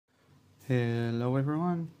Hello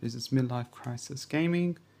everyone, this is Midlife Crisis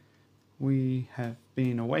Gaming. We have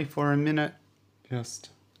been away for a minute,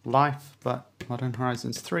 just life, but Modern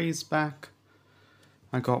Horizons 3 is back.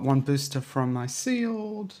 I got one booster from my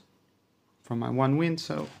sealed, from my one win,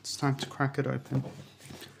 so it's time to crack it open.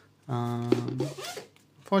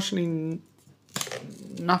 Unfortunately,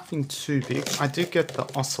 nothing too big. I did get the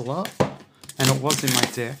Ocelot, and it was in my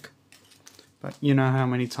deck, but you know how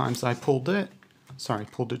many times I pulled it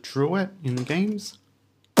drew it in the games.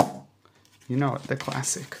 You know it, the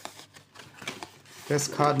classic.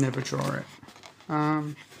 Best card, never draw it.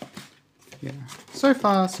 Yeah, so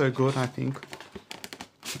far so good, I think.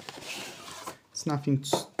 It's nothing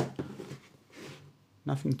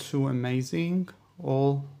too amazing.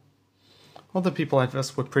 All the people I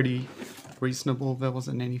versed were pretty reasonable. There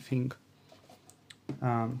wasn't anything,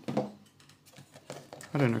 I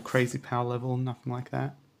don't know, crazy power level, nothing like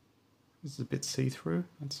that. This is a bit see-through,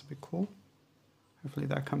 that's a bit cool. Hopefully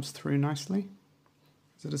that comes through nicely.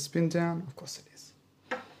 Is it a spin down? Of course it is.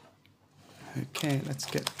 Okay, let's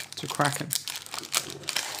get to cracking.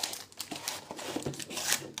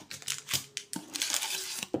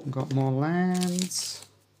 Got more lands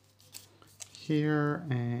here,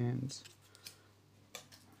 and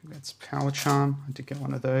that's Power Charm. I did get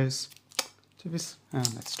one of those. Do this.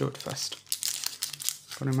 Let's do it first.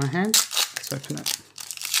 Got it in my hand. Let's open it.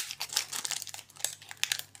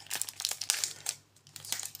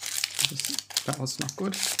 That was not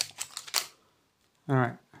good.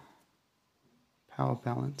 Alright. Power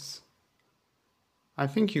balance. I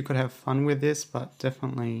think you could have fun with this, but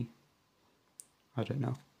definitely, I don't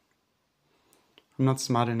know. I'm not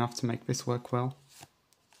smart enough to make this work well.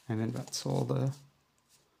 And then that's all the...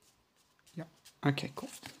 Yeah, okay,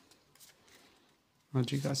 cool. Well,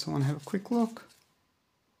 do you guys want to have a quick look?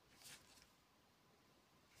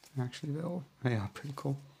 Actually, they are pretty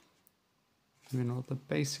cool. Even all the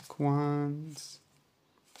basic ones.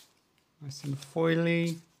 Nice and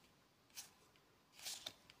foily.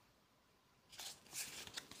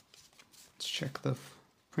 Let's check the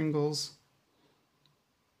Pringles.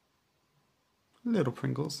 Little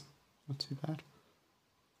Pringles, not too bad.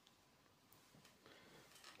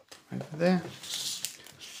 Over there.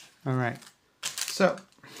 Alright, so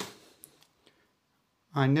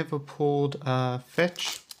I never pulled a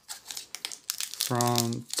fetch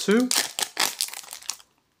from 2.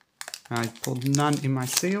 I pulled none in my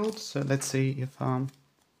sealed, so let's see if the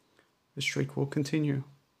streak will continue.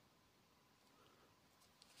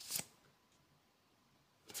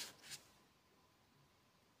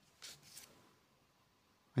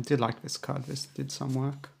 I did like this card, this did some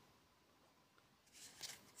work.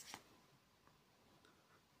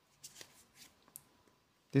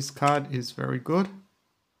 This card is very good.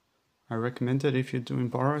 I recommend it if you're doing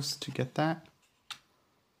borrows to get that.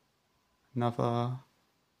 Another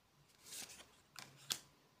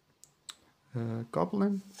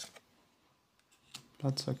Goblin.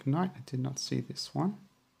 Bloodsoaked Knight, I did not see this one.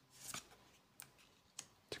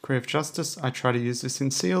 Decree of Justice, I try to use this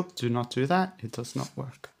in sealed, do not do that, it does not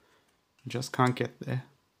work. You just can't get there.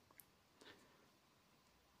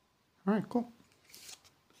 Alright, cool.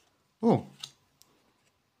 Oh,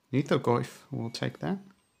 Neithergoyf, we'll take that.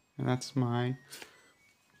 And that's my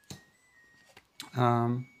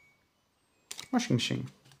washing machine.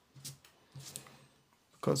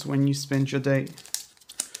 Because when you spend your day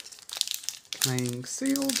playing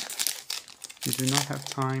sealed, you do not have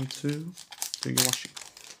time to do your washing.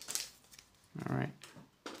 Alright.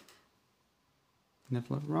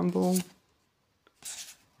 Benevolent Rumble.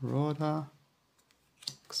 Marauder.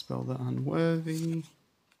 Expel the Unworthy.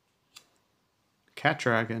 Cat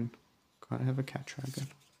Dragon. Gotta have a Cat Dragon.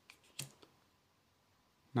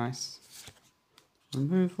 Nice.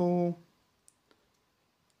 Removal.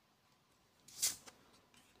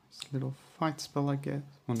 Little fight spell, I guess.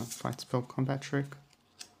 Well, not fight spell, combat trick.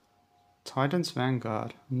 Titan's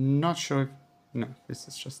Vanguard. Not sure if... No, this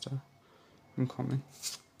is just a uncommon.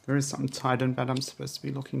 There is some Titan that I'm supposed to be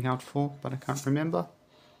looking out for, but I can't remember.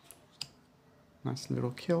 Nice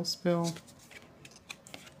little kill spell.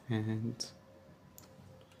 And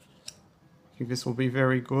I think this will be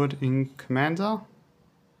very good in Commander.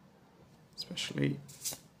 Especially...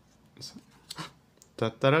 Da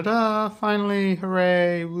da da da! Finally!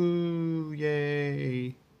 Hooray! Woo!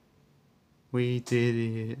 Yay! We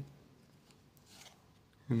did it!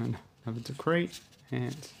 And then another Decree,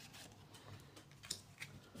 and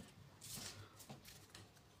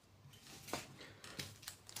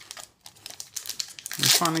we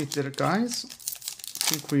finally did it, guys. I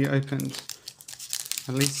think we opened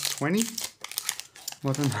at least 20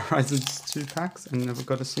 Modern Horizons 2 packs and never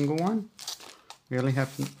got a single one. We only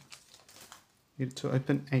have Needed to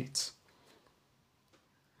open 8.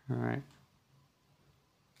 Alright.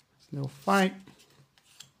 Little fight.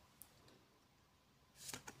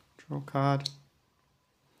 Draw card.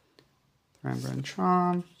 Thranduil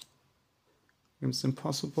Charm. It's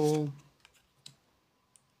Impossible.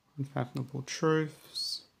 Unfathomable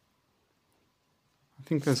Truths. I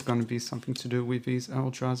think there's going to be something to do with these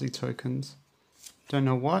Eldrazi tokens. Don't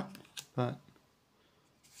know what, but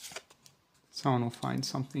someone will find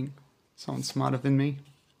something. Someone smarter than me.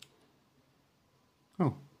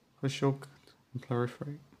 Oh, Pushulk and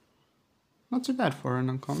Proliferate. Not too bad for an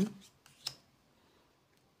uncommon.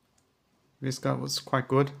 This guy was quite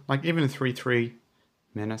good. Like even a 3/3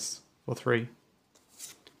 Menace for 3.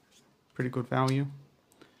 Pretty good value.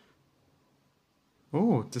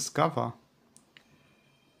 Oh, Discover.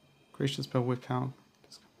 Creature spell with power.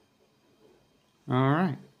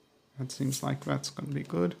 Alright. That seems like that's going to be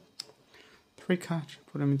good. 3 cards.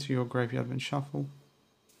 Put them into your graveyard and shuffle.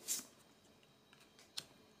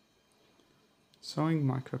 Sowing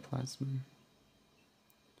Mycoplasm.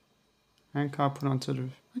 Hand card put onto the...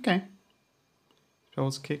 Okay.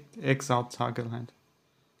 Spells kicked. Exiled target land.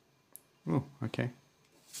 Oh, okay.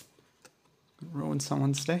 Ruin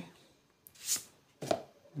someone's day.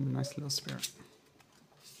 Nice little spirit.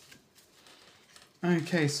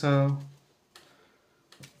 Okay, so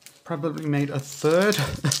probably made a third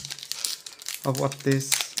of what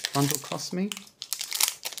this bundle cost me.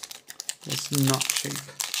 It's not cheap.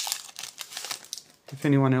 If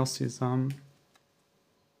anyone else is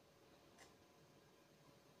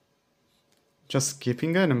just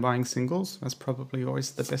skipping it and buying singles, that's probably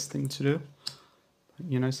always the best thing to do. But,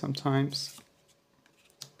 you know, sometimes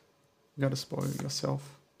you gotta spoil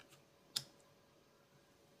yourself.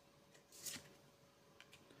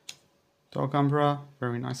 Dog Umbra,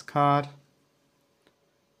 very nice card.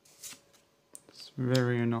 It's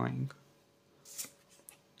very annoying. It's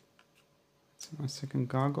my second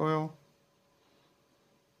Gargoyle.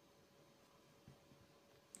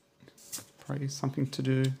 Probably something to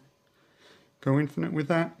do. Go infinite with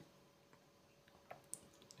that.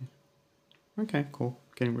 Okay, cool.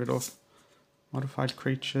 Getting rid of modified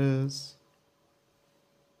creatures.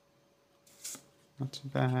 Not too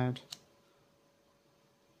bad.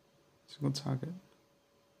 Single target.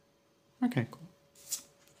 Okay, cool.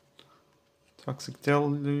 Toxic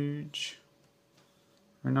Deluge.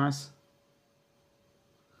 Very nice.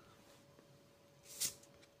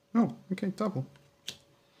 Oh, okay, double.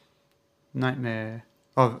 Nightmare.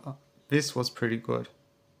 Oh, this was pretty good.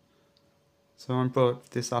 Someone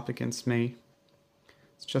brought this up against me.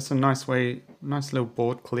 It's just a nice way, nice little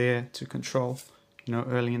board clear to control, you know,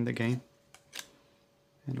 early in the game.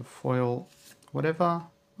 And a foil, whatever.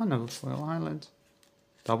 Another foil island.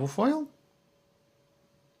 Double foil?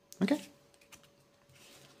 Okay.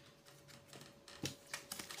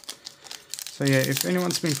 So yeah, if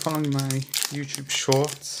anyone's been following my YouTube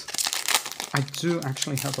shorts, I do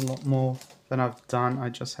actually have a lot more than I've done. I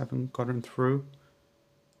just haven't gotten through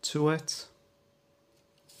to it.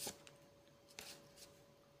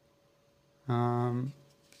 I've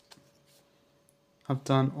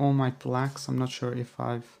done all my blacks. I'm not sure if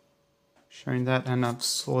I've shown that, and I've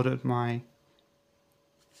sorted my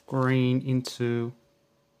green into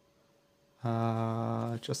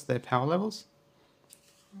just their power levels.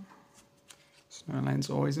 Snowland's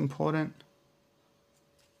always important.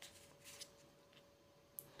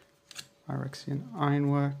 Phyrexian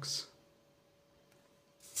Ironworks.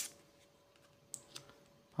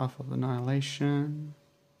 Path of Annihilation.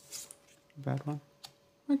 Bad one.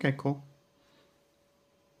 Okay, cool.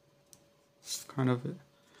 Kind of a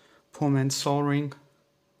Poor Man's Soul Ring.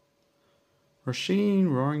 Rasheen,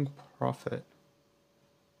 Roaring Prophet.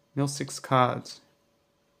 Mill 6 cards.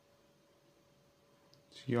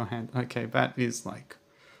 To your hand. Okay, that is like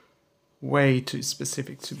way too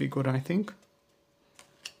specific to be good, I think.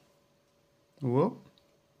 Whoop.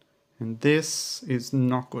 And this is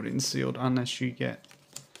not good in sealed unless you get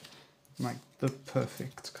like the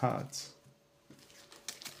perfect cards.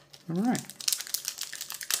 Alright.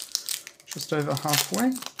 Just over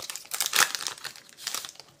halfway.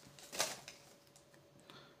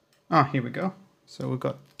 Ah, here we go. So we've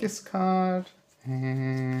got this card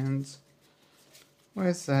and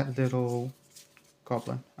where's that little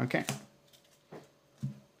goblin? Okay.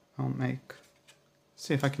 I'll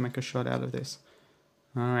see if I can make a shot out of this.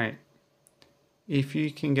 Alright. If you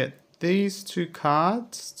can get these two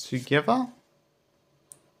cards together,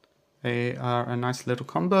 they are a nice little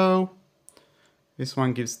combo. This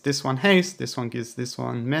one gives this one haste, this one gives this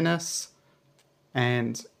one menace.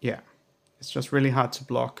 And yeah, it's just really hard to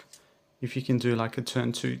block if you can do like a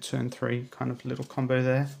turn 2, turn 3 kind of little combo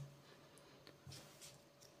there.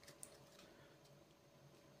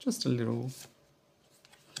 Just a little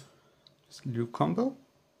combo.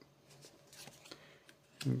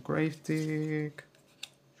 And Gravedigg,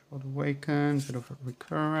 Shroud Awaken, bit of a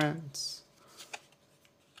recurrence.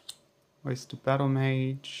 Wasted Battle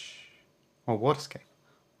Mage, or Waterscape.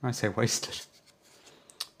 When I say wasted,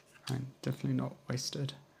 I'm definitely not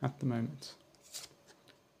wasted at the moment.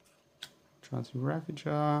 Drowsy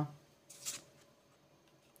Ravager,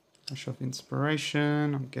 Rush of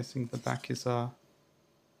Inspiration. I'm guessing the back is a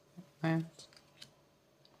land.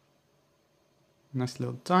 Nice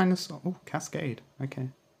little dinosaur. Oh, Cascade. Okay.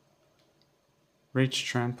 Reach,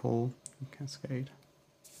 Trample, Cascade.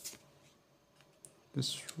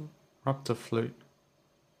 Disruptor Flute.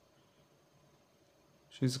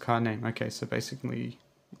 Choose a card name. Okay, so basically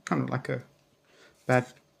kind of like a bad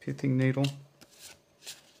pithing needle.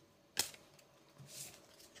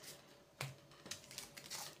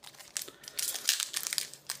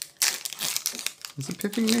 Is it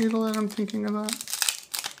pithing needle that I'm thinking of that?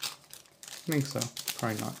 I think so.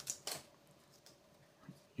 Probably not.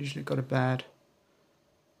 Usually got a bad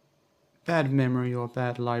memory or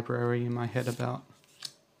bad library in my head about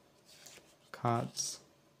cards.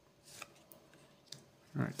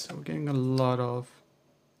 Alright, so we're getting a lot of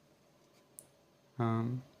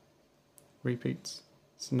repeats.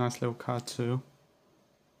 It's a nice little card too.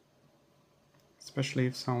 Especially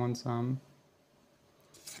if someone's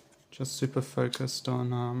just super focused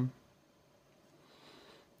on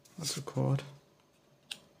what's it called?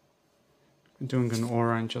 Doing an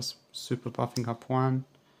aura and just super buffing up one.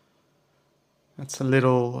 That's a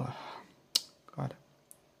little God.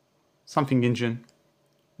 Something engine.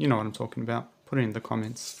 You know what I'm talking about. Put it in the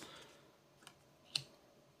comments.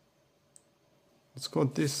 It's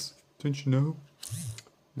called this. Don't you know?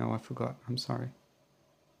 No, I forgot. I'm sorry.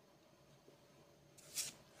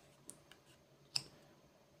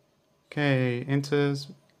 Okay, enters.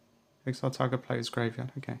 Exile target player's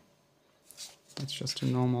graveyard. Okay. That's just a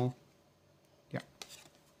normal. Yeah.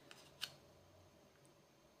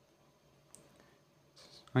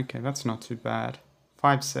 Okay, that's not too bad.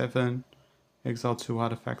 5/7. Exile 2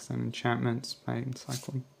 artifacts and enchantments. Playing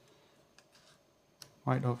cycling.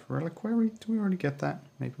 White of Reliquary. Did we already get that?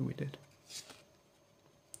 Maybe we did.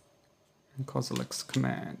 And Kozilek's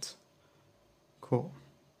Command. Cool.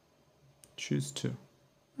 Choose 2.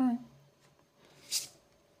 Alright.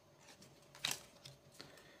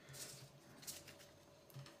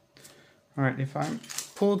 Alright, if I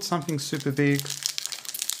pulled something super big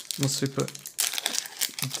or super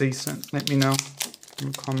decent, let me know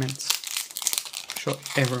in the comments. I'm sure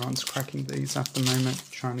everyone's cracking these at the moment,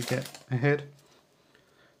 trying to get ahead.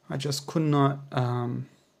 I just could not...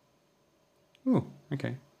 Ooh,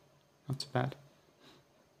 okay. Not too bad.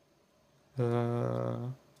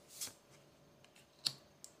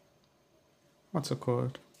 What's it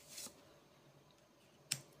called?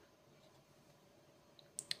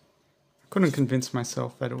 I couldn't convince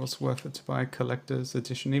myself that it was worth it to buy a collector's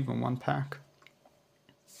edition, even one pack.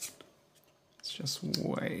 It's just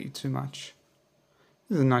way too much.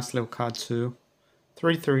 This is a nice little card too.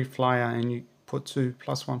 3/3 flyer and you put 2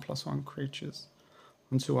 +1/+1 creatures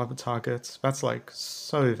on 2 other targets. That's like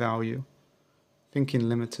so value. I think in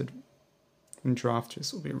limited, in draft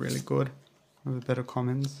this will be really good. With the better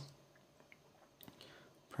commons.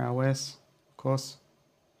 Prowess, of course.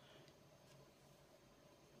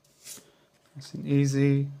 Nice and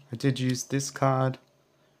easy. I did use this card.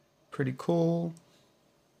 Pretty cool.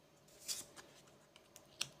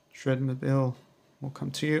 Shredmobile will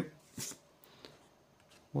come to you.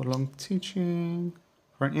 Warlong Teaching.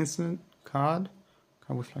 For an instant card.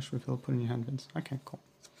 Card with flash reveal, put in your hand bins. Okay, cool.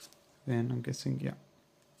 Then I'm guessing, yeah.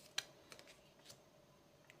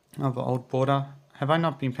 Another old border. Have I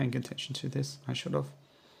not been paying attention to this? I should have.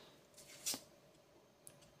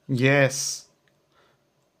 Yes.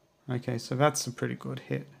 Okay, so that's a pretty good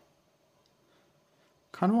hit.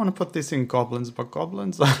 Kind of want to put this in goblins, but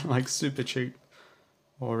goblins are like super cheap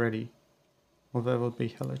already. Although they will be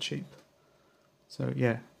hella cheap. So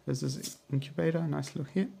yeah, this is Incubator, nice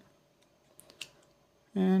little hit.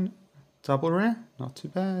 And double rare, not too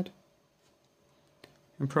bad.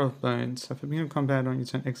 Emperor of Bones. So if it begins combat on you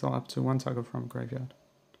turn, exile up to 1 target from graveyard.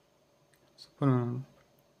 So put it on.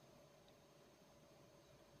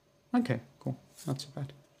 Okay, cool. Not too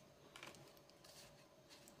bad.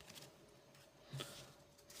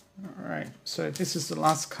 Alright, so this is the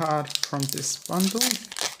last card from this bundle.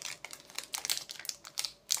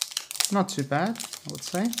 Not too bad, I would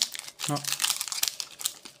say. Not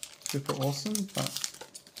super awesome, but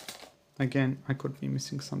again, I could be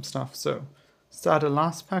missing some stuff. So, start a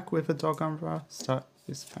last pack with a Dog Umbra, start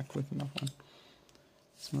this pack with another one.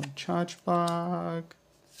 Small Charge Bug,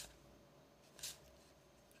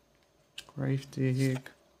 Grave dig.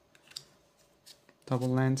 Double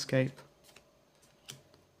landscape.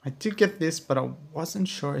 I did get this, but I wasn't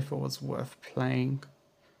sure if it was worth playing.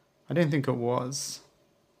 I didn't think it was.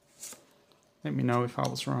 Let me know if I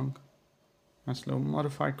was wrong. Nice little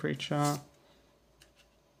modified creature.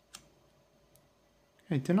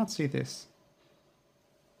 Hey, did not see this.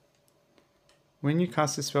 When you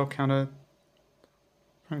cast this spell, counter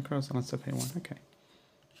cross unless they pay 1. Okay.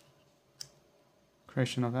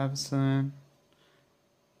 Creation of Avacyn.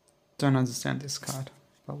 Don't understand this card,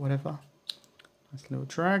 but whatever. Nice little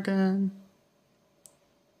dragon.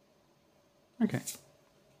 Okay.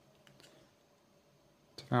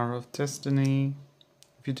 Devourer of Destiny.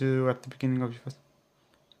 If you do at the beginning of your first,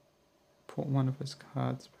 put one of his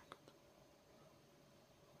cards back.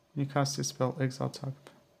 You cast this spell, exile type.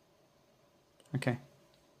 Okay.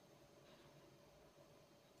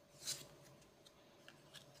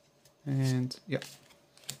 And yeah.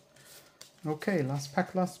 Okay, last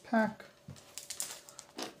pack.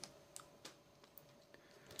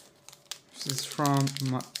 This is from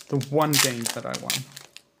the one game that I won.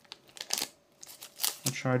 I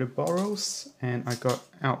tried to Boros and I got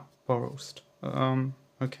out Boros.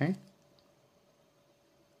 Okay.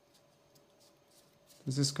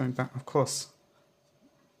 Is this going back? Of course.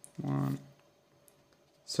 1.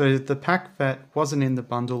 So the pack that wasn't in the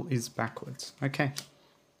bundle is backwards. Okay.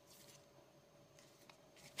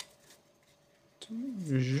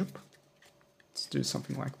 Let's do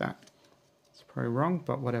something like that. It's probably wrong,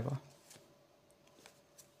 but whatever.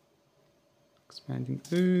 Expanding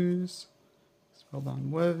Ooze.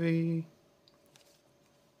 Spellbound Worthy.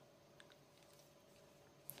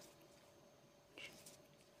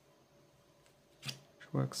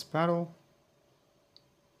 Works Battle.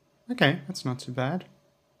 Okay, that's not too bad.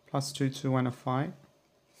 +2 to win a fight.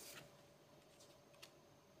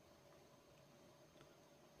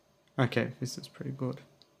 Okay, this is pretty good.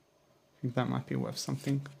 I think that might be worth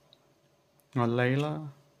something. Oh, Layla.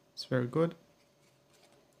 It's very good.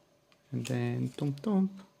 And then Dump.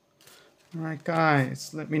 Alright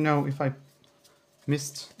guys, let me know if I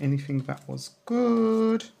missed anything that was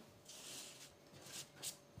good.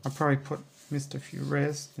 I probably missed a few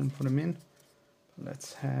rares, didn't put them in. But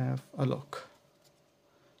let's have a look.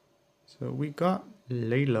 So we got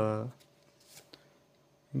Layla.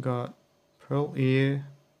 We got Pearl Ear.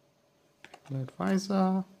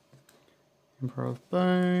 Advisor. Emperor of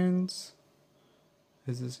Bones.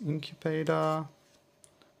 This is Incubator.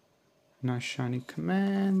 Nice shiny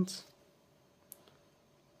command.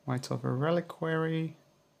 White of a Reliquary.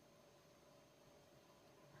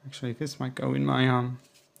 Actually, this might go in my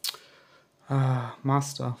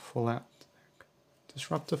Master Fallout.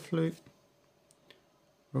 Disruptor Flute.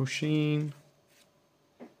 Roshin.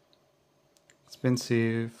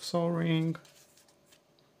 Expensive Soul Ring.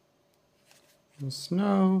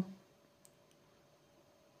 Snow.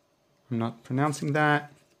 I'm not pronouncing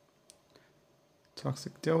that.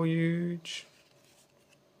 Toxic Deluge.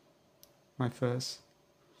 My first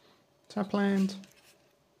tap land.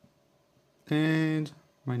 And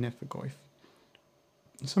my Nefergoyf.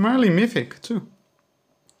 Some early Mythic too.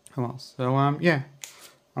 Oh well, so yeah.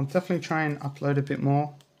 I'll definitely try and upload a bit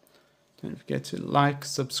more. Don't forget to like,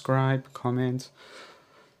 subscribe, comment.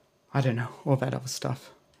 I don't know, all that other stuff.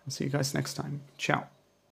 I'll see you guys next time. Ciao.